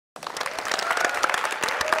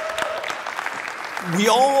We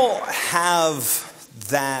all have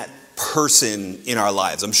that person in our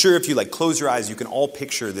lives. I'm sure if you close your eyes, you can all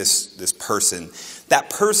picture this person. That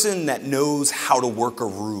person that knows how to work a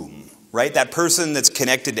room, right? That person that's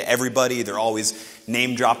connected to everybody. They're always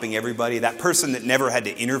name dropping everybody. That person that never had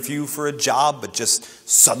to interview for a job, but just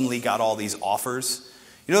suddenly got all these offers.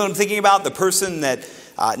 You know what I'm thinking about? The person that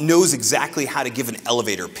knows exactly how to give an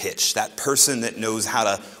elevator pitch. That person that knows how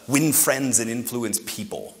to win friends and influence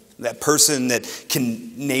people. That person that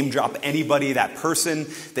can name drop anybody. That person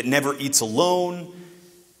that never eats alone.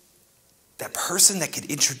 That person that could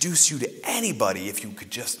introduce you to anybody if you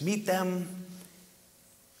could just meet them.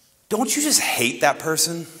 Don't you just hate that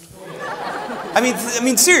person? I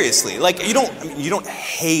mean seriously. You don't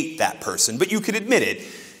hate that person, but you could admit it.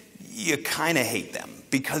 You kind of hate them.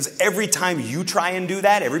 Because every time you try and do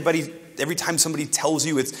that, every time somebody tells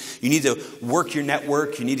you you need to work your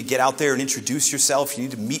network, you need to get out there and introduce yourself, you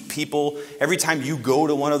need to meet people, every time you go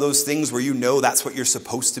to one of those things where you know that's what you're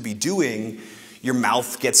supposed to be doing, your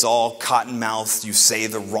mouth gets all cotton-mouthed, you say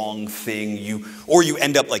the wrong thing, or you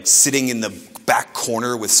end up sitting in the back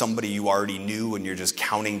corner with somebody you already knew and you're just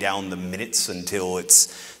counting down the minutes until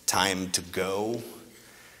it's time to go,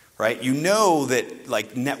 right? You know that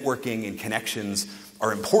networking and connections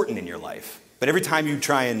are important in your life. But every time you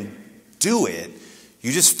try and do it,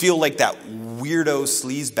 you just feel like that weirdo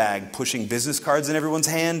sleazebag pushing business cards in everyone's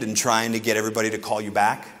hand and trying to get everybody to call you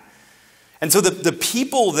back. And so the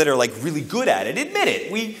people that are really good at it, admit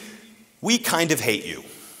it, we kind of hate you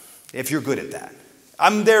if you're good at that.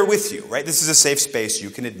 I'm there with you, right? This is a safe space, you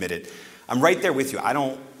can admit it. I'm right there with you. I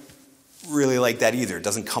don't really like that either. It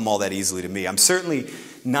doesn't come all that easily to me. I'm certainly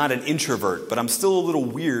not an introvert, but I'm still a little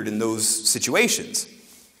weird in those situations.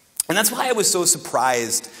 And that's why I was so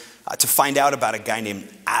surprised to find out about a guy named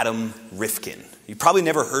Adam Rifkin. You probably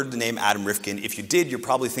never heard the name Adam Rifkin. If you did, you're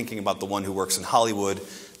probably thinking about the one who works in Hollywood.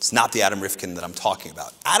 It's not the Adam Rifkin that I'm talking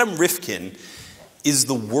about. Adam Rifkin is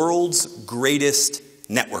the world's greatest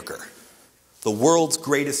networker. The world's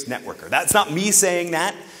greatest networker. That's not me saying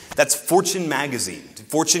that. That's Fortune magazine.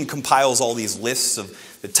 Fortune compiles all these lists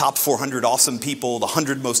of the top 400 awesome people, the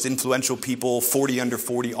 100 most influential people, 40 under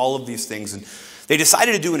 40, all of these things. And they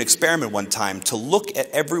decided to do an experiment one time to look at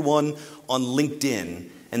everyone on LinkedIn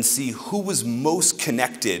and see who was most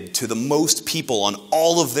connected to the most people on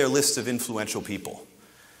all of their list of influential people.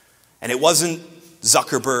 And it wasn't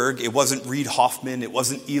Zuckerberg, it wasn't Reid Hoffman, it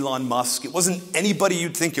wasn't Elon Musk, it wasn't anybody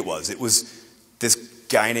you'd think it was. It was this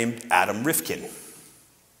guy named Adam Rifkin,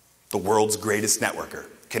 the world's greatest networker,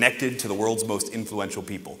 connected to the world's most influential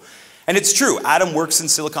people. And it's true, Adam works in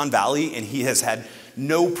Silicon Valley and he has had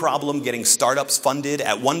no problem getting startups funded.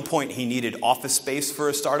 At one point he needed office space for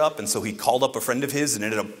a startup, and so he called up a friend of his and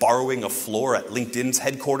ended up borrowing a floor at LinkedIn's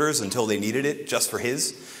headquarters until they needed it just for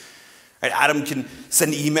his. Right, Adam can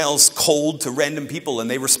send emails cold to random people and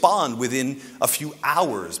they respond within a few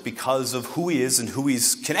hours because of who he is and who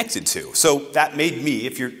he's connected to. So that made me,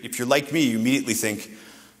 if you're like me, you immediately think,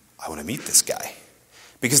 I want to meet this guy.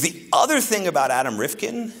 Because the other thing about Adam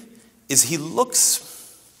Rifkin is he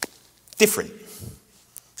looks different.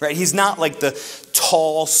 Right? He's not like the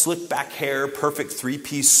tall, slick back hair, perfect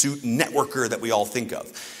three-piece suit networker that we all think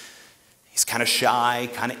of. He's kind of shy,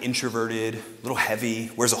 kind of introverted, a little heavy,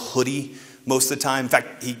 wears a hoodie most of the time. In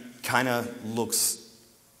fact, he kind of looks,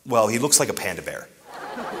 he looks like a panda bear.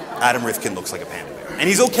 Adam Rifkin looks like a panda bear. And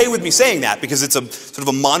he's okay with me saying that because it's a sort of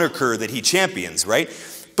a moniker that he champions, right?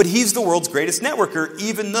 But he's the world's greatest networker,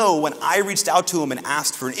 even though when I reached out to him and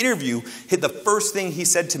asked for an interview, the first thing he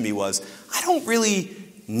said to me was, I don't really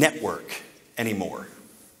network anymore.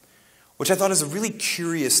 Which I thought is a really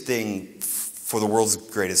curious thing for the world's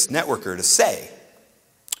greatest networker to say.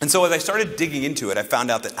 And so as I started digging into it, I found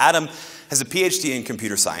out that Adam has a PhD in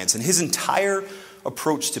computer science, and his entire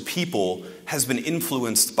approach to people has been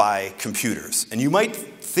influenced by computers. And you might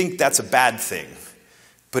think that's a bad thing,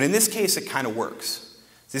 but in this case it kind of works.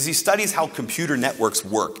 As he studies how computer networks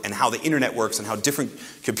work and how the internet works and how different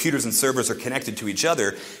computers and servers are connected to each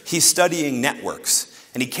other, he's studying networks.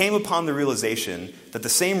 And he came upon the realization that the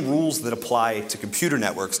same rules that apply to computer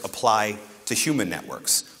networks apply to human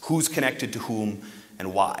networks. Who's connected to whom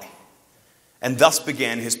and why. And thus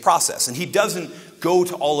began his process. And he doesn't go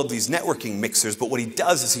to all of these networking mixers, but what he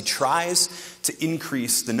does is he tries to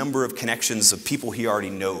increase the number of connections of people he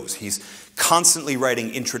already knows. He's constantly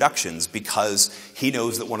writing introductions because he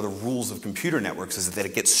knows that one of the rules of computer networks is that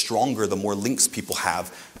it gets stronger the more links people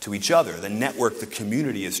have to each other. The network, the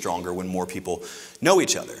community is stronger when more people know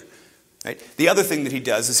each other. Right? The other thing that he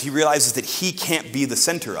does is he realizes that he can't be the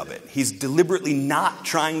center of it. He's deliberately not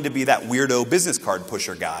trying to be that weirdo business card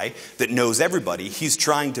pusher guy that knows everybody. He's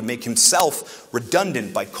trying to make himself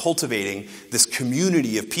redundant by cultivating this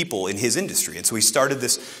community of people in his industry. And so he started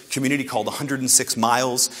this community called 106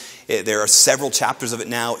 Miles. There are several chapters of it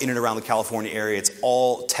now in and around the California area. It's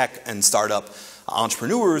all tech and startup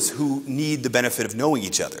entrepreneurs who need the benefit of knowing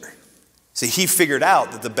each other. See, he figured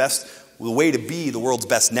out that the way to be the world's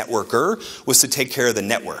best networker was to take care of the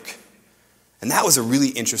network. And that was a really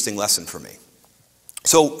interesting lesson for me.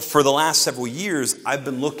 So for the last several years, I've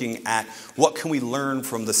been looking at what can we learn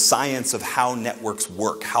from the science of how networks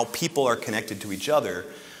work, how people are connected to each other.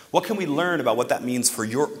 What can we learn about what that means for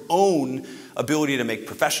your own ability to make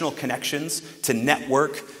professional connections, to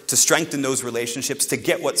network, to strengthen those relationships, to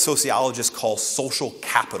get what sociologists call social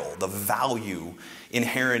capital, the value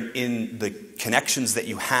inherent in the connections that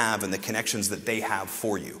you have and the connections that they have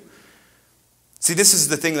for you. See, this is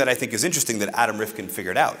the thing that I think is interesting that Adam Rifkin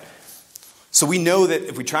figured out. So we know that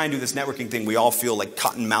if we try and do this networking thing, we all feel like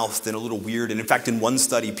cotton-mouthed and a little weird. And in fact, in one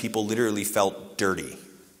study, people literally felt dirty.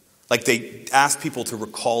 Like they asked people to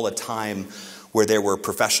recall a time where there were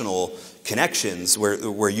professional connections,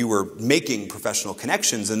 where you were making professional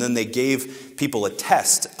connections, and then they gave people a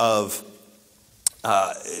test of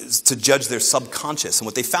to judge their subconscious. And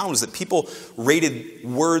what they found was that people rated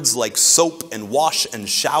words like soap and wash and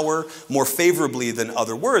shower more favorably than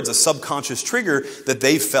other words, a subconscious trigger that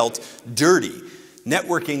they felt dirty.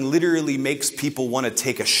 Networking literally makes people want to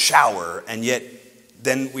take a shower, and yet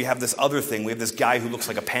then we have this other thing. We have this guy who looks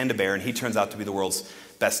like a panda bear, and he turns out to be the world's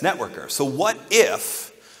best networker. So what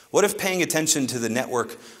if paying attention to the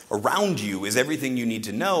network around you is everything you need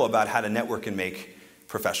to know about how to network and make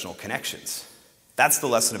professional connections? That's the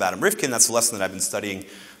lesson of Adam Rifkin. That's the lesson that I've been studying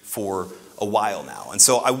for a while now. And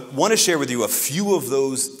so I want to share with you a few of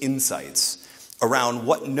those insights around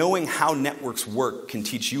what knowing how networks work can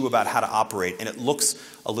teach you about how to operate, and it looks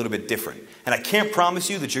a little bit different. And I can't promise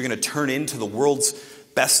you that you're going to turn into the world's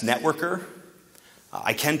best networker.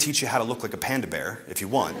 I can teach you how to look like a panda bear if you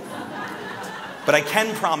want. But I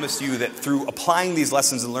can promise you that through applying these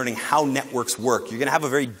lessons and learning how networks work, you're going to have a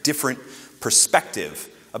very different perspective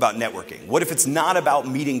about networking. What if it's not about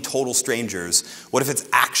meeting total strangers? What if it's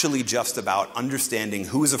actually just about understanding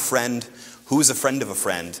who is a friend of a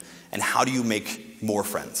friend, and how do you make more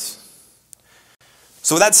friends?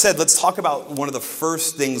 So with that said, let's talk about one of the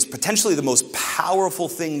first things, potentially the most powerful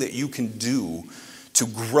thing that you can do to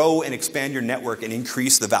grow and expand your network and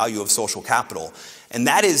increase the value of social capital. And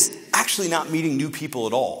that is actually not meeting new people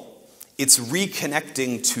at all. It's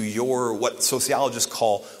reconnecting to your, what sociologists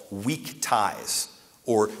call weak ties,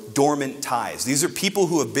 or dormant ties. These are people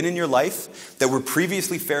who have been in your life that were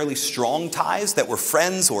previously fairly strong ties, that were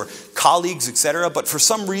friends or colleagues, etc., but for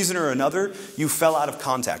some reason or another, you fell out of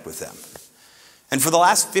contact with them. And for the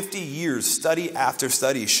last 50 years, study after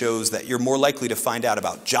study shows that you're more likely to find out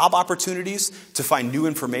about job opportunities, to find new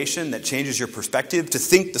information that changes your perspective, to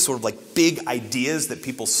think the sort of like big ideas that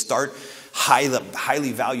people start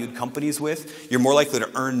highly valued companies with. You're more likely to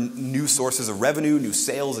earn new sources of revenue, new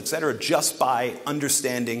sales, etc., just by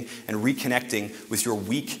understanding and reconnecting with your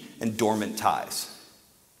weak and dormant ties.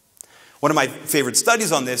 One of my favorite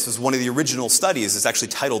studies on this is one of the original studies. It's actually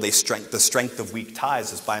titled The Strength of Weak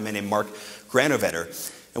Ties. It's by a man named Mark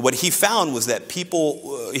Granovetter. And what he found was that he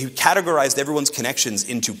categorized everyone's connections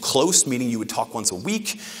into close, meaning you would talk once a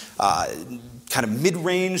week, kind of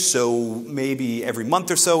mid-range, so maybe every month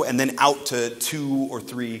or so, and then out to 2 or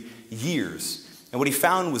 3 years. And what he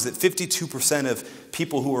found was that 52% of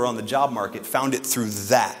people who were on the job market found it through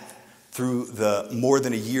the more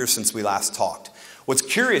than a year since we last talked. What's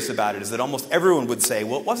curious about it is that almost everyone would say,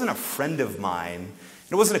 well, it wasn't a friend of mine,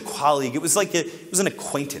 it wasn't a colleague, it was an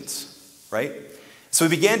acquaintance, right? So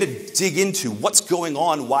we began to dig into what's going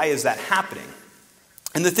on, why is that happening?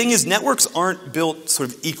 And the thing is, networks aren't built sort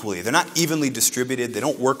of equally. They're not evenly distributed. They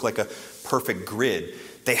don't work like a perfect grid.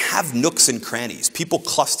 They have nooks and crannies. People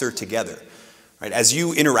cluster together. Right? As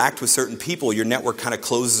you interact with certain people, your network kind of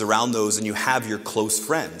closes around those, and you have your close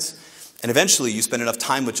friends. And eventually, you spend enough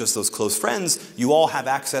time with just those close friends, you all have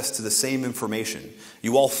access to the same information.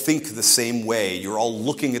 You all think the same way. You're all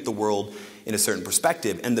looking at the world in a certain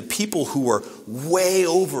perspective. And the people who are way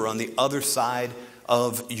over on the other side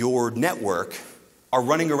of your network are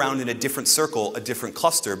running around in a different circle, a different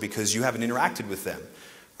cluster, because you haven't interacted with them.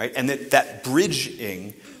 right? And that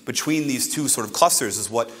bridging between these two sort of clusters is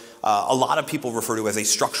what a lot of people refer to as a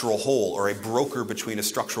structural hole, or a broker between a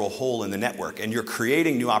structural hole in the network. And you're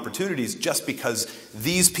creating new opportunities just because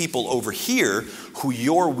these people over here, who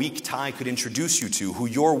your weak tie could introduce you to, who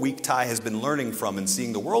your weak tie has been learning from and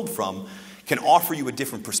seeing the world from, can offer you a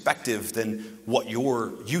different perspective than what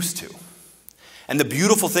you're used to. And the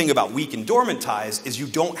beautiful thing about weak and dormant ties is you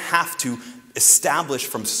don't have to establish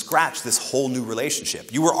from scratch this whole new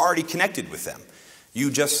relationship. You were already connected with them.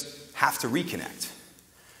 You just have to reconnect.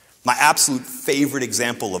 My absolute favorite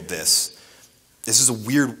example of this is a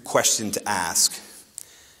weird question to ask.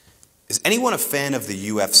 Is anyone a fan of the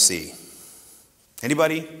UFC?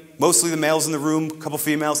 Anybody? Mostly the males in the room, a couple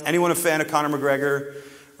females. Anyone a fan of Conor McGregor?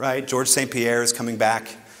 Right? George St. Pierre is coming back.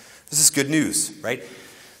 This is good news, right?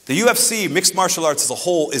 The UFC, mixed martial arts as a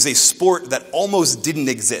whole, is a sport that almost didn't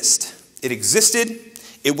exist. It existed,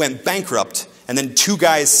 it went bankrupt, and then two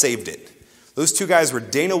guys saved it. Those two guys were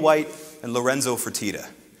Dana White and Lorenzo Fertitta.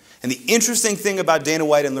 And the interesting thing about Dana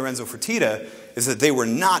White and Lorenzo Fertitta is that they were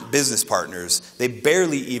not business partners. They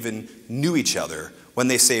barely even knew each other when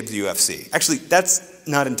they saved the UFC. Actually, that's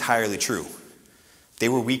not entirely true. They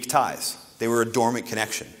were weak ties. They were a dormant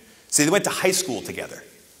connection. See, they went to high school together.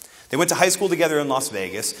 They went to high school together in Las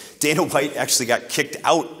Vegas. Dana White actually got kicked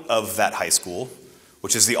out of that high school,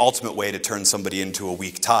 which is the ultimate way to turn somebody into a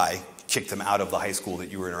weak tie, kick them out of the high school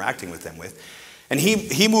that you were interacting with them with. And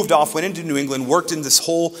he moved off, went into New England, worked in this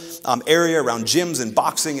whole area around gyms and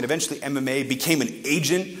boxing and eventually MMA, became an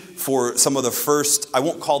agent for some of the first, I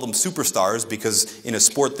won't call them superstars, because in a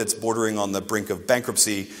sport that's bordering on the brink of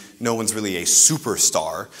bankruptcy, no one's really a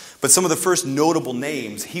superstar. But some of the first notable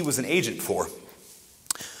names he was an agent for.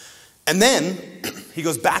 And then he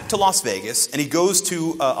goes back to Las Vegas and he goes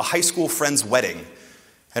to a high school friend's wedding.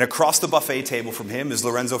 And across the buffet table from him is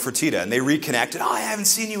Lorenzo Fertitta. And they reconnected. Oh, I haven't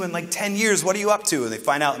seen you in like 10 years. What are you up to? And they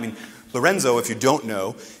find out, Lorenzo, if you don't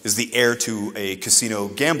know, is the heir to a casino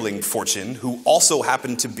gambling fortune who also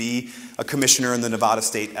happened to be a commissioner in the Nevada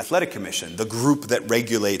State Athletic Commission, the group that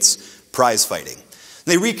regulates prize fighting.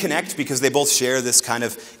 They reconnect because they both share this kind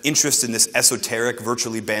of interest in this esoteric,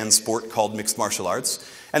 virtually banned sport called mixed martial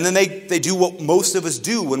arts. And then they do what most of us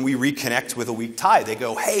do when we reconnect with a weak tie. They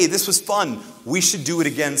go, hey, this was fun. We should do it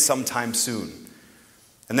again sometime soon.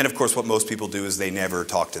 And then, of course, what most people do is they never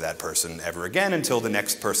talk to that person ever again until the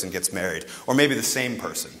next person gets married. Or maybe the same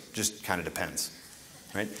person. Just kind of depends.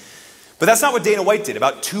 Right? But that's not what Dana White did.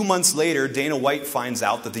 About 2 months later, Dana White finds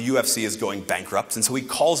out that the UFC is going bankrupt. And so he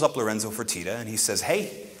calls up Lorenzo Fertitta and he says,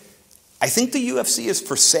 hey, I think the UFC is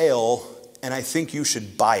for sale and I think you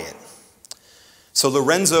should buy it. So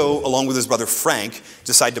Lorenzo, along with his brother Frank,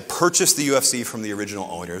 decide to purchase the UFC from the original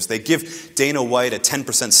owners. They give Dana White a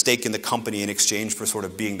 10% stake in the company in exchange for sort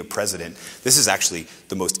of being the president. This is actually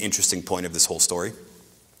the most interesting point of this whole story.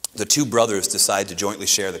 The two brothers decide to jointly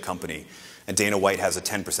share the company, and Dana White has a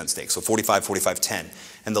 10% stake, so 45, 45, 10.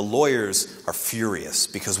 And the lawyers are furious,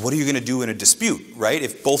 because what are you going to do in a dispute, right?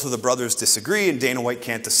 If both of the brothers disagree and Dana White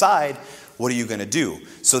can't decide, what are you going to do?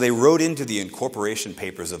 So they wrote into the incorporation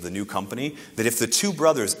papers of the new company that if the two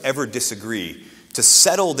brothers ever disagree, to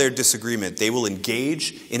settle their disagreement, they will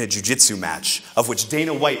engage in a jiu-jitsu match of which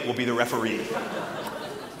Dana White will be the referee.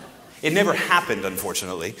 It never happened,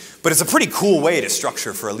 unfortunately, but it's a pretty cool way to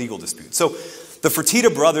structure for a legal dispute. So the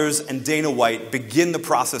Fertitta brothers and Dana White begin the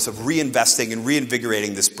process of reinvesting and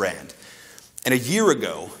reinvigorating this brand. And a year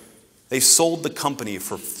ago, they sold the company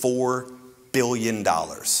for $4 billion.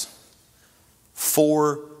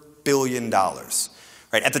 $4 billion.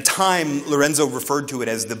 Right? At the time, Lorenzo referred to it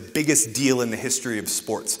as the biggest deal in the history of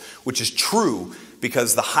sports, which is true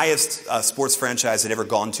because the highest sports franchise had ever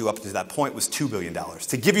gone to up to that point was $2 billion.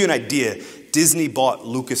 To give you an idea, Disney bought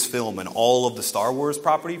Lucasfilm and all of the Star Wars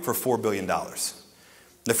property for $4 billion.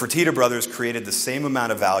 The Fertitta brothers created the same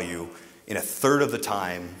amount of value in a third of the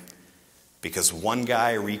time because one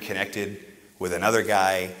guy reconnected with another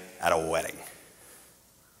guy at a wedding.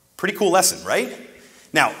 Pretty cool lesson, right?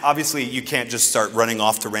 Now, obviously, you can't just start running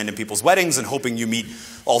off to random people's weddings and hoping you meet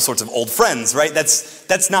all sorts of old friends, right?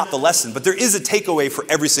 That's not the lesson. But there is a takeaway for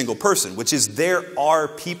every single person, which is there are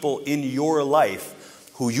people in your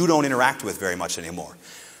life who you don't interact with very much anymore.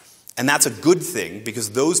 And that's a good thing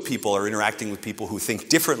because those people are interacting with people who think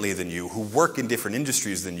differently than you, who work in different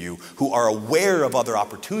industries than you, who are aware of other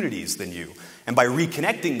opportunities than you. And by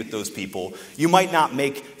reconnecting with those people, you might not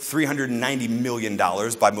make $390 million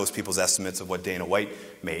by most people's estimates of what Dana White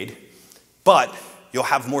made, but you'll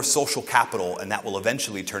have more social capital, and that will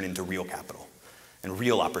eventually turn into real capital and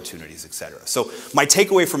real opportunities, etc. So my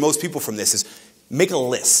takeaway for most people from this is make a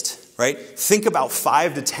list. right? Think about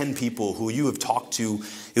 5 to 10 people who you have talked to.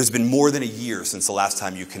 It's been more than a year since the last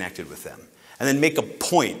time you connected with them. And then make a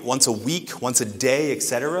point once a week, once a day,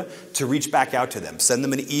 etc., to reach back out to them. Send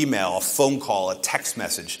them an email, a phone call, a text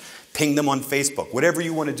message, ping them on Facebook, whatever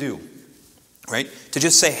you want to do, right? To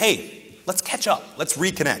just say, hey, let's catch up, let's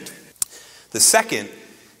reconnect. The second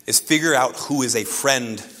is figure out who is a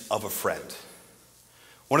friend of a friend.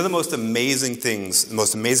 One of the most amazing things, the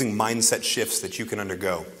most amazing mindset shifts that you can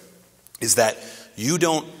undergo is that you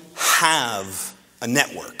don't have a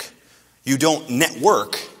network. You don't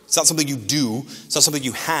network. It's not something you do. It's not something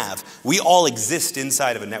you have. We all exist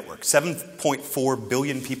inside of a network. 7.4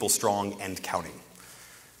 billion people strong and counting.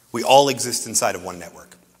 We all exist inside of one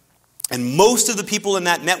network. And most of the people in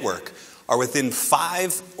that network are within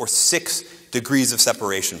 5 or 6 degrees of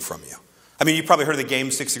separation from you. I mean, you probably heard of the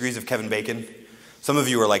game 6 Degrees of Kevin Bacon. Some of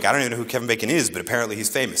you are like, I don't even know who Kevin Bacon is, but apparently he's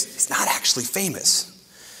famous. He's not actually famous.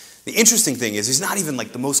 The interesting thing is he's not even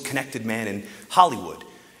like the most connected man in Hollywood.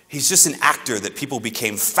 He's just an actor that people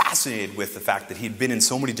became fascinated with the fact that he'd been in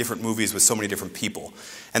so many different movies with so many different people,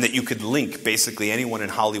 and that you could link basically anyone in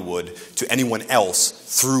Hollywood to anyone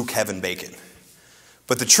else through Kevin Bacon.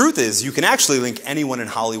 But the truth is you can actually link anyone in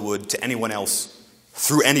Hollywood to anyone else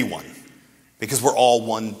through anyone, because we're all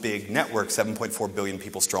one big network, 7.4 billion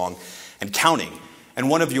people strong and counting. And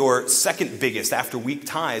one of your second biggest, after weak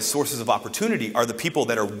ties, sources of opportunity are the people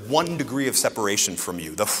that are 1 degree of separation from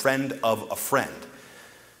you, the friend of a friend.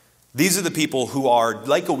 These are the people who are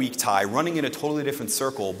like a weak tie, running in a totally different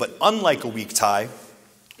circle, but unlike a weak tie,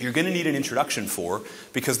 you're going to need an introduction for,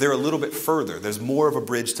 because they're a little bit further. There's more of a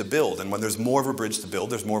bridge to build, and when there's more of a bridge to build,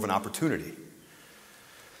 there's more of an opportunity.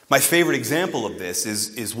 My favorite example of this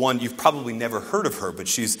is one, you've probably never heard of her, but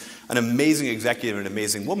she's an amazing executive and an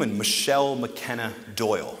amazing woman, Michelle McKenna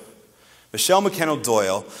Doyle. Michelle McKenna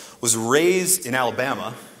Doyle was raised in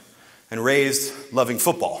Alabama and raised loving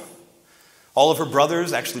football. All of her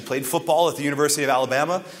brothers actually played football at the University of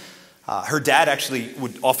Alabama. Her dad actually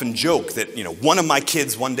would often joke that, one of my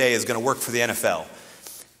kids one day is going to work for the NFL.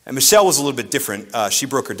 And Michelle was a little bit different. She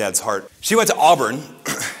broke her dad's heart. She went to Auburn.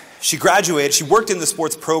 She graduated. She worked in the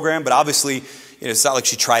sports program, but obviously, it's not like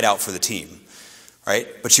she tried out for the team, right?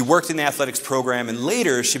 But she worked in the athletics program, and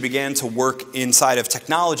later she began to work inside of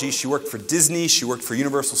technology. She worked for Disney. She worked for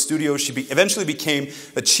Universal Studios. She eventually became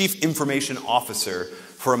the chief information officer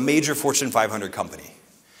for a major Fortune 500 company.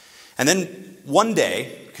 And then one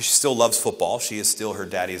day, because she still loves football, she is still her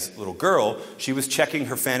daddy's little girl, she was checking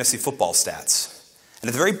her fantasy football stats. And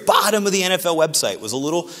at the very bottom of the NFL website was a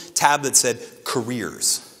little tab that said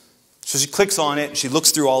careers. So she clicks on it, she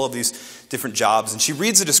looks through all of these different jobs, and she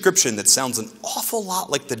reads a description that sounds an awful lot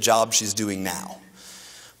like the job she's doing now.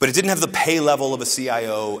 But it didn't have the pay level of a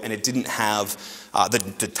CIO, and it didn't have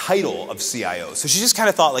the title of CIO. So she just kind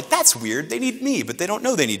of thought, like, that's weird. They need me, but they don't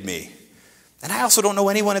know they need me. And I also don't know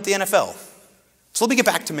anyone at the NFL. So let me get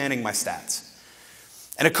back to manning my stats.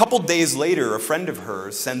 And a couple days later, a friend of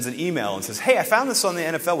hers sends an email and says, hey, I found this on the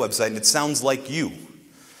NFL website, and it sounds like you.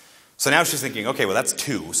 So now she's thinking, okay, well, that's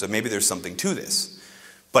 2, so maybe there's something to this.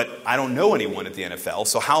 But I don't know anyone at the NFL,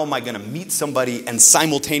 so how am I going to meet somebody and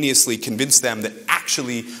simultaneously convince them that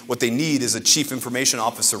actually what they need is a chief information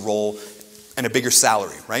officer role and a bigger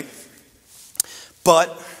salary, right?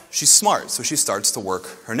 But she's smart, so she starts to work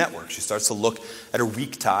her network. She starts to look at her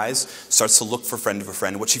weak ties, starts to look for friend of a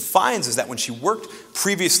friend. What she finds is that when she worked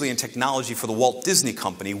previously in technology for the Walt Disney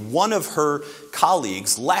Company, one of her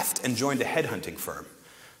colleagues left and joined a headhunting firm.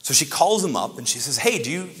 So she calls him up and she says, hey, do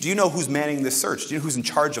you know who's manning this search? Do you know who's in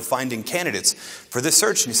charge of finding candidates for this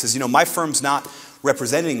search? And he says, my firm's not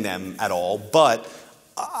representing them at all, but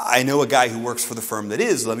I know a guy who works for the firm that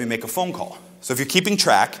is. Let me make a phone call. So if you're keeping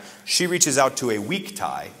track, she reaches out to a weak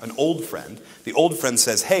tie, an old friend. The old friend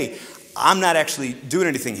says, hey, I'm not actually doing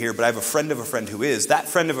anything here, but I have a friend of a friend who is. That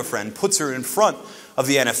friend of a friend puts her in front of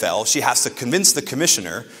the NFL. She has to convince the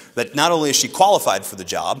commissioner that not only is she qualified for the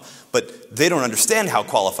job, but they don't understand how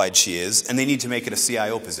qualified she is, and they need to make it a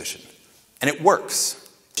CIO position. And it works.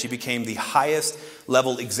 She became the highest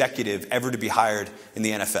level executive ever to be hired in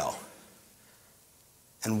the NFL.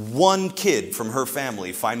 And one kid from her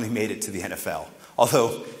family finally made it to the NFL,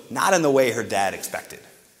 although not in the way her dad expected,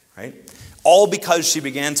 right? All because she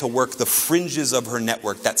began to work the fringes of her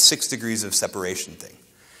network, that 6 degrees of separation thing.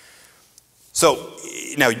 So,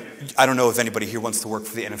 now, I don't know if anybody here wants to work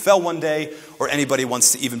for the NFL one day, or anybody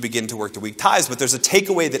wants to even begin to work the weak ties, but there's a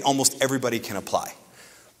takeaway that almost everybody can apply.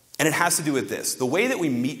 And it has to do with this. The way that we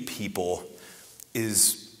meet people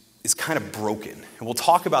is is kind of broken. And we'll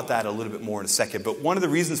talk about that a little bit more in a second. But one of the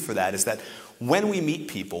reasons for that is that when we meet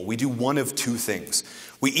people, we do one of two things.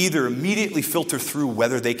 We either immediately filter through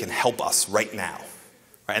whether they can help us right now,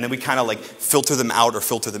 right? And then we kind of like filter them out or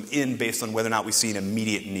filter them in based on whether or not we see an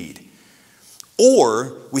immediate need.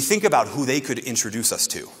 Or we think about who they could introduce us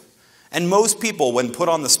to. And most people, when put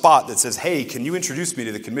on the spot that says, hey, can you introduce me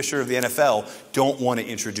to the commissioner of the NFL, don't want to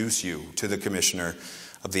introduce you to the commissioner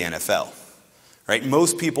of the NFL. Right?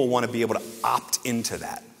 Most people want to be able to opt into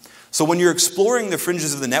that. So when you're exploring the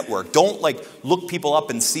fringes of the network, don't like look people up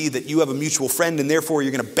and see that you have a mutual friend and therefore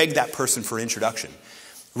you're going to beg that person for introduction.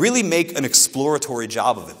 Really make an exploratory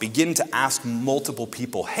job of it. Begin to ask multiple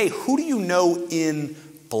people, hey, who do you know in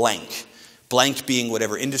blank? Blank being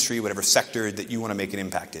whatever industry, whatever sector that you want to make an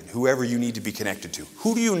impact in. Whoever you need to be connected to.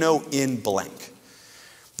 Who do you know in blank?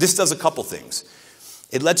 This does a couple things.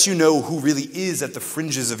 It lets you know who really is at the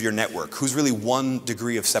fringes of your network, who's really 1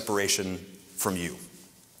 degree of separation from you.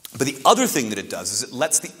 But the other thing that it does is it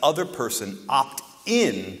lets the other person opt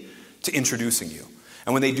in to introducing you.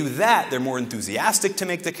 And when they do that, they're more enthusiastic to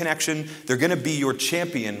make the connection. They're going to be your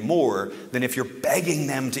champion more than if you're begging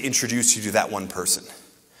them to introduce you to that one person.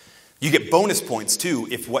 You get bonus points too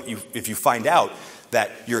if you find out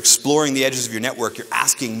that you're exploring the edges of your network, you're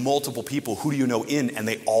asking multiple people, who do you know in, and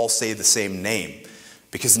they all say the same name.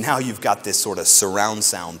 Because now you've got this sort of surround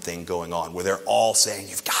sound thing going on where they're all saying,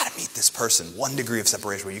 you've got to meet this person, 1 degree of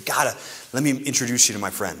separation, where let me introduce you to my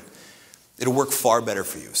friend. It'll work far better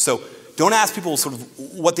for you. So don't ask people sort of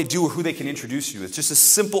what they do or who they can introduce you to. It's just a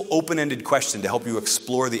simple open-ended question to help you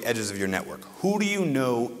explore the edges of your network. Who do you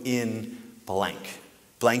know in blank?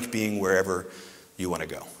 Blank being wherever you want to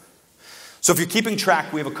go. So if you're keeping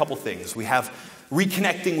track, we have a couple things. We have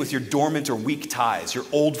reconnecting with your dormant or weak ties, your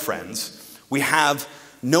old friends. We have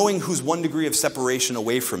knowing who's 1 degree of separation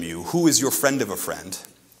away from you, who is your friend of a friend.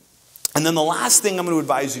 And then the last thing I'm going to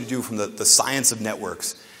advise you to do from the science of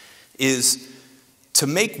networks is to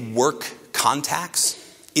make work contacts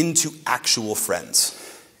into actual friends.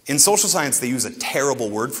 In social science, they use a terrible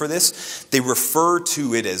word for this. They refer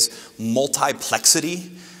to it as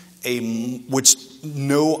multiplexity, which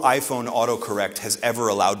no iPhone autocorrect has ever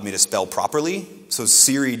allowed me to spell properly. So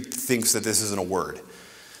Siri thinks that this isn't a word.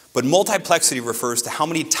 But multiplexity refers to how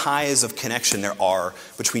many ties of connection there are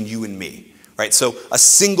between you and me. Right? So a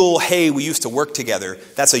single, hey, we used to work together,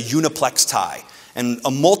 that's a uniplex tie. And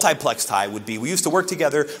a multiplex tie would be, we used to work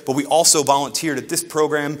together, but we also volunteered at this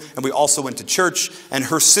program, and we also went to church, and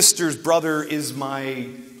her sister's brother is my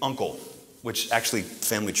uncle, which actually,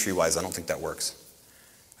 family tree-wise, I don't think that works.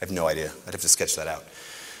 I have no idea. I'd have to sketch that out.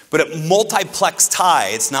 But a multiplex tie,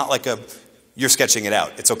 it's not like you're sketching it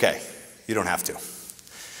out. It's okay. You don't have to.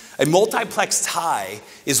 A multiplex tie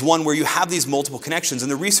is one where you have these multiple connections,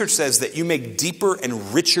 and the research says that you make deeper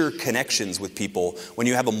and richer connections with people when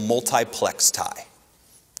you have a multiplex tie,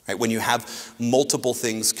 right? When you have multiple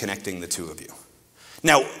things connecting the two of you.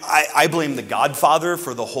 Now, I blame The Godfather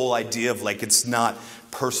for the whole idea of like it's not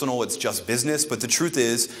personal, it's just business, but the truth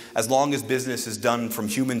is, as long as business is done from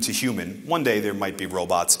human to human, one day there might be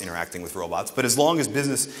robots interacting with robots, but as long as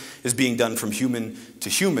business is being done from human to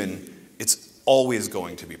human, it's always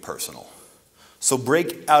going to be personal. So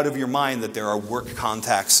break out of your mind that there are work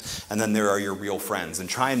contacts and then there are your real friends, and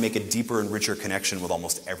try and make a deeper and richer connection with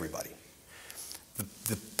almost everybody.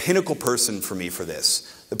 The pinnacle person for me for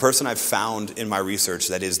this, the person I've found in my research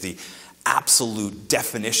that is the absolute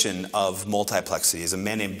definition of multiplexity, is a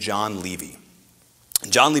man named John Levy.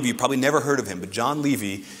 John Levy, you probably never heard of him, but John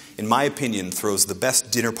Levy, in my opinion, throws the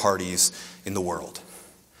best dinner parties in the world.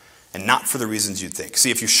 And not for the reasons you'd think.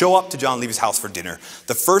 See, if you show up to John Levy's house for dinner,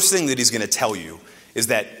 the first thing that he's going to tell you is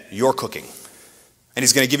that you're cooking. And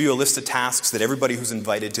he's going to give you a list of tasks that everybody who's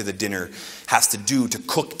invited to the dinner has to do to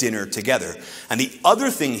cook dinner together. And the other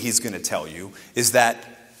thing he's going to tell you is that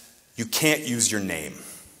you can't use your name.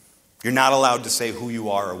 You're not allowed to say who you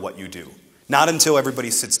are or what you do. Not until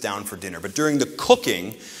everybody sits down for dinner. But during the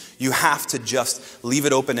cooking, you have to just leave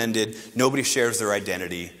it open-ended. Nobody shares their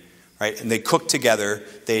identity. Right? And they cook together,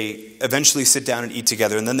 they eventually sit down and eat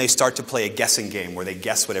together, and then they start to play a guessing game where they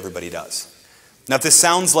guess what everybody does. Now, if this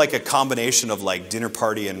sounds like a combination of like dinner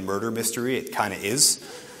party and murder mystery, it kind of is,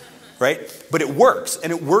 right? But it works,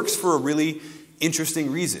 and it works for a really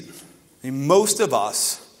interesting reason. I mean, most of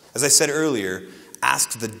us, as I said earlier,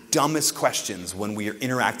 ask the dumbest questions when we are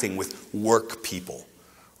interacting with work people,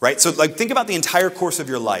 right? So like think about the entire course of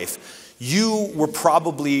your life. You were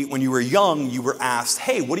probably, when you were young, you were asked,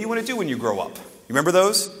 hey, what do you want to do when you grow up? You remember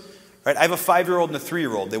those? Right? I have a 5-year-old and a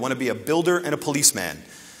 3-year-old. They want to be a builder and a policeman.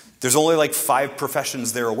 There's only like 5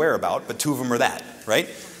 professions they're aware about, but 2 of them are that, right?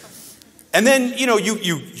 And then,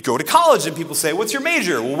 you go to college and people say, what's your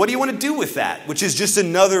major? Well, what do you want to do with that? Which is just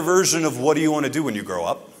another version of what do you want to do when you grow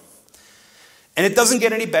up? And it doesn't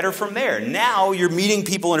get any better from there. Now you're meeting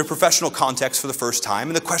people in a professional context for the first time,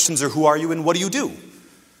 and the questions are, who are you and what do you do?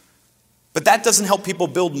 But that doesn't help people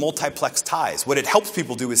build multiplex ties. What it helps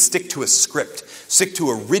people do is stick to a script, stick to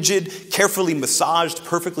a rigid, carefully massaged,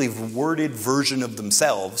 perfectly worded version of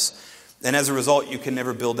themselves. And as a result, you can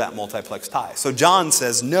never build that multiplex tie. So John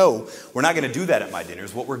says, no, we're not going to do that at my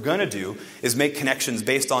dinners. What we're going to do is make connections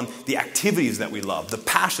based on the activities that we love, the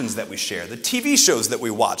passions that we share, the TV shows that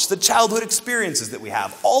we watch, the childhood experiences that we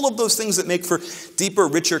have, all of those things that make for deeper,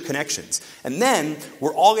 richer connections. And then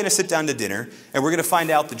we're all going to sit down to dinner, and we're going to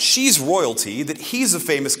find out that she's royalty, that he's a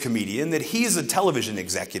famous comedian, that he's a television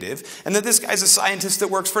executive, and that this guy's a scientist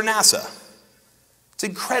that works for NASA. It's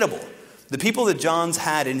incredible. The people that John's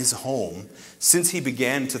had in his home since he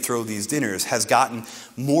began to throw these dinners has gotten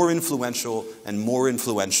more influential and more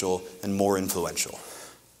influential and more influential.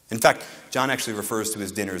 In fact, John actually refers to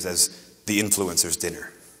his dinners as the influencer's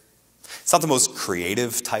dinner. It's not the most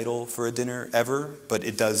creative title for a dinner ever, but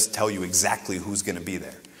it does tell you exactly who's going to be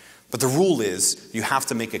there. But the rule is you have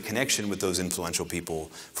to make a connection with those influential people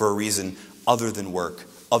for a reason other than work,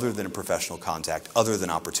 other than a professional contact, other than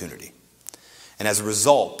opportunity. And as a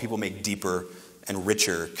result, people make deeper and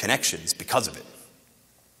richer connections because of it.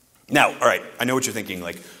 Now, all right, I know what you're thinking,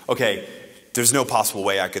 like, okay, there's no possible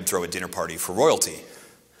way I could throw a dinner party for royalty.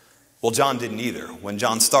 Well, John didn't either. When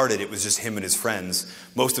John started, it was just him and his friends,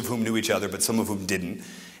 most of whom knew each other, but some of whom didn't.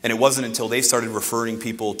 And it wasn't until they started referring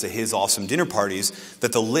people to his awesome dinner parties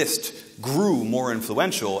that the list grew more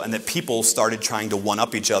influential and that people started trying to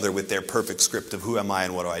one-up each other with their perfect script of who am I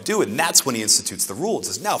and what do I do. And that's when he institutes the rule. It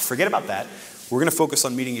says, no, forget about that. We're going to focus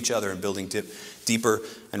on meeting each other and building deeper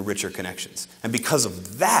and richer connections. And because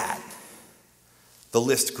of that, the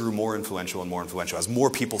list grew more influential and more influential. As more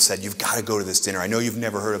people said, you've got to go to this dinner. I know you've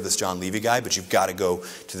never heard of this John Levy guy, but you've got to go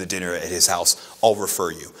to the dinner at his house. I'll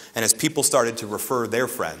refer you. And as people started to refer their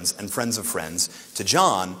friends and friends of friends to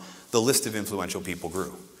John, the list of influential people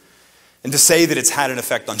grew. And to say that it's had an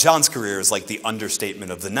effect on John's career is like the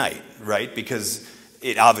understatement of the night, right? Because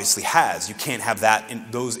it obviously has. You can't have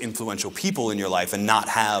those influential people in your life and not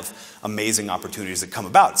have amazing opportunities that come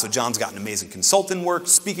about. So John's gotten amazing consultant work,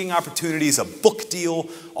 speaking opportunities, a book deal,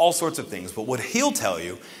 all sorts of things. But what he'll tell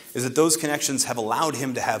you is that those connections have allowed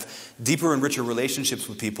him to have deeper and richer relationships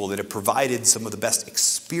with people that have provided some of the best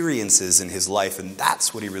experiences in his life, and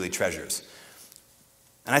that's what he really treasures.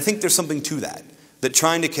 And I think there's something to that. That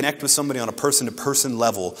trying to connect with somebody on a person-to-person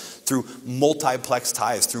level through multiplex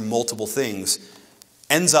ties, through multiple things,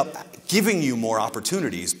 ends up giving you more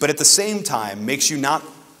opportunities, but at the same time makes you not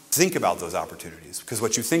think about those opportunities, because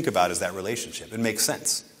what you think about is that relationship. It makes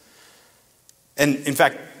sense. And in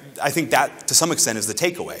fact, I think that to some extent is the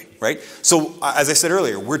takeaway, right? So as I said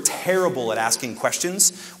earlier, we're terrible at asking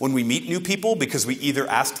questions when we meet new people because we either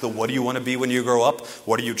ask the what do you want to be when you grow up,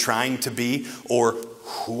 what are you trying to be, or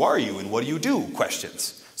who are you and what do you do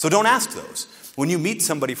questions. So don't ask those. When you meet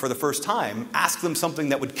somebody for the first time, ask them something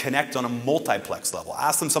that would connect on a multiplex level.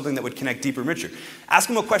 Ask them something that would connect deeper and richer. Ask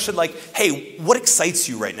them a question like, hey, what excites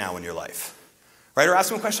you right now in your life? Right? Or ask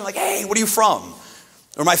them a question like, hey, where are you from?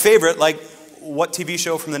 Or my favorite, like, what TV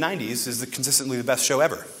show from the 90s is consistently the best show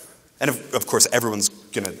ever? And of course, everyone's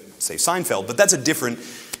going to say Seinfeld, but that's a different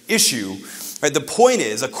issue. Right? The point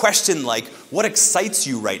is, a question like, what excites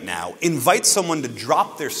you right now, invites someone to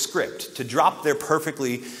drop their script, to drop their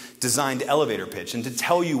perfectly designed elevator pitch, and to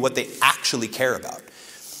tell you what they actually care about.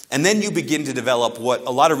 And then you begin to develop what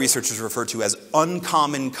a lot of researchers refer to as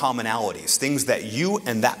uncommon commonalities, things that you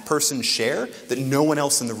and that person share that no one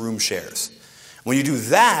else in the room shares. When you do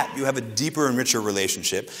that, you have a deeper and richer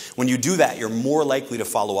relationship. When you do that, you're more likely to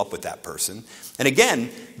follow up with that person. And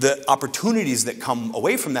again, the opportunities that come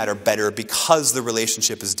away from that are better because the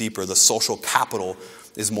relationship is deeper. The social capital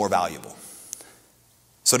is more valuable.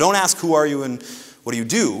 So don't ask who are you and what do you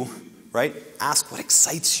do, right? Ask what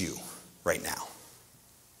excites you right now.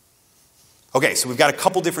 Okay, so we've got a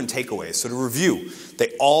couple different takeaways. So to review,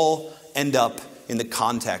 they all end up in the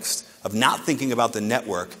context of not thinking about the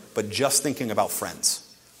network, but just thinking about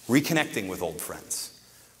friends. Reconnecting with old friends,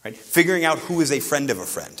 right? Figuring out who is a friend of a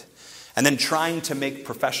friend. And then trying to make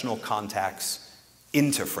professional contacts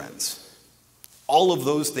into friends. All of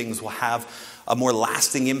those things will have a more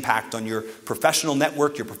lasting impact on your professional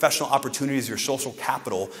network, your professional opportunities, your social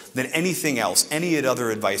capital than anything else, any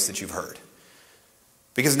other advice that you've heard.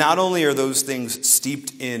 Because not only are those things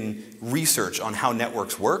steeped in research on how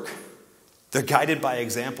networks work, they're guided by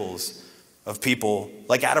examples of people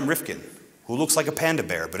like Adam Rifkin, who looks like a panda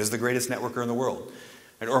bear but is the greatest networker in the world.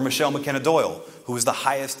 right? Or Michelle McKenna-Doyle, who was the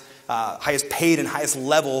highest paid and highest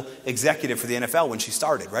level executive for the NFL when she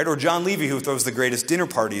started, right? Or John Levy, who throws the greatest dinner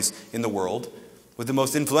parties in the world with the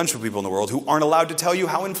most influential people in the world who aren't allowed to tell you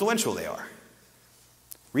how influential they are.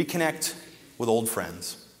 Reconnect with old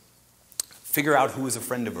friends. Figure out who is a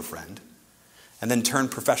friend of a friend. And then turn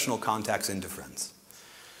professional contacts into friends.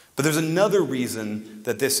 But there's another reason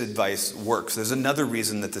that this advice works. There's another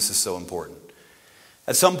reason that this is so important.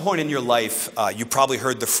 At some point in your life, you probably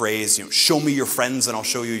heard the phrase, show me your friends and I'll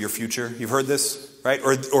show you your future. You've heard this, right?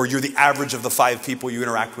 Or you're the average of the 5 people you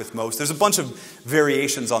interact with most. There's a bunch of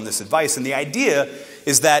variations on this advice. And the idea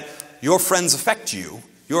is that your friends affect you.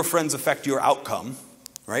 Your friends affect your outcome,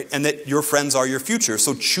 right? And that your friends are your future.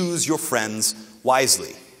 So choose your friends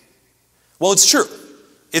wisely. Well, it's true.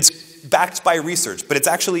 It's backed by research, but it's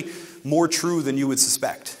actually more true than you would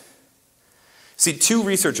suspect. See,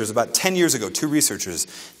 about 10 years ago, two researchers,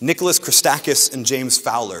 Nicholas Christakis and James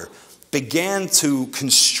Fowler, began to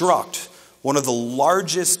construct one of the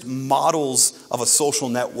largest models of a social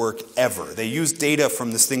network ever. They used data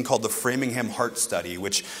from this thing called the Framingham Heart Study,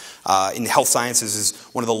 which in health sciences is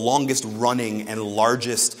one of the longest running and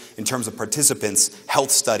largest, in terms of participants, health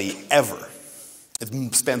study ever.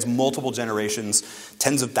 It spans multiple generations,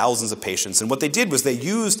 tens of thousands of patients. And what they did was they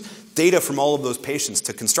used data from all of those patients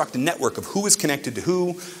to construct a network of who was connected to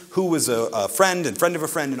who was a friend and friend of a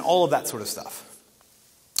friend, and all of that sort of stuff.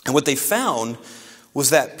 And what they found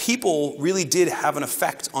was that people really did have an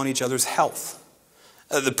effect on each other's health.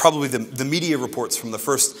 Probably the media reports from the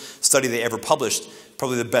first study they ever published,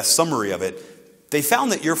 probably the best summary of it, they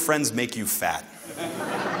found that your friends make you fat.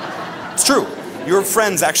 It's true. Your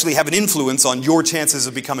friends actually have an influence on your chances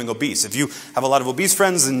of becoming obese. If you have a lot of obese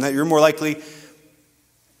friends, then you're more likely.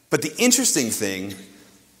 But the interesting thing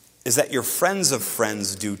is that your friends of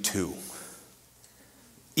friends do too,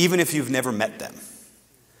 even if you've never met them.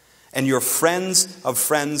 And your friends of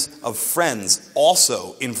friends of friends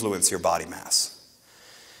also influence your body mass.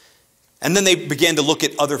 And then they began to look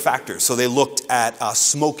at other factors. So they looked at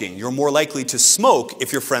smoking. You're more likely to smoke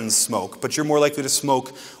if your friends smoke, but you're more likely to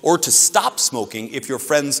smoke or to stop smoking if your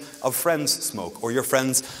friends of friends smoke, or your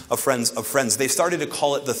friends of friends of friends. They started to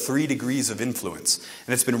call it the 3 degrees of influence.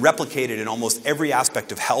 And it's been replicated in almost every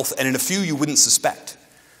aspect of health, and in a few you wouldn't suspect.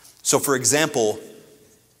 So for example,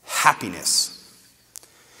 happiness.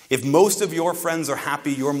 If most of your friends are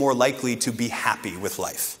happy, you're more likely to be happy with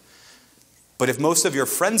life. But if most of your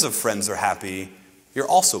friends are happy, you're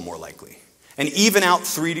also more likely. And even out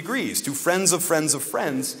 3 degrees to friends of friends of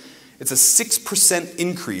friends, it's a 6%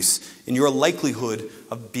 increase in your likelihood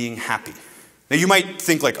of being happy. Now you might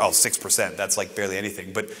think like, 6%, that's like barely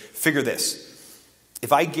anything. But figure this.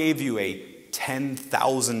 If I gave you a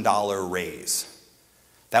 $10,000 raise,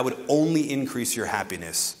 that would only increase your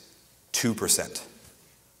happiness 2%.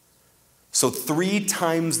 So 3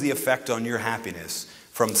 times the effect on your happiness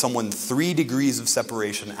from someone 3 degrees of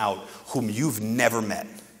separation out whom you've never met.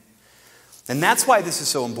 And that's why this is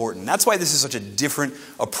so important. That's why this is such a different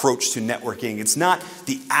approach to networking. It's not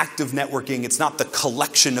the act of networking. It's not the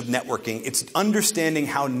collection of networking. It's understanding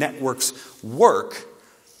how networks work,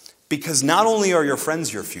 because not only are your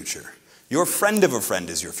friends your future, your friend of a friend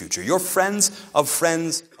is your future. Your friends of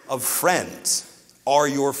friends of friends are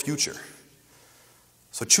your future.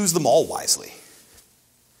 So choose them all wisely.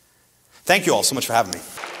 Thank you all so much for having me.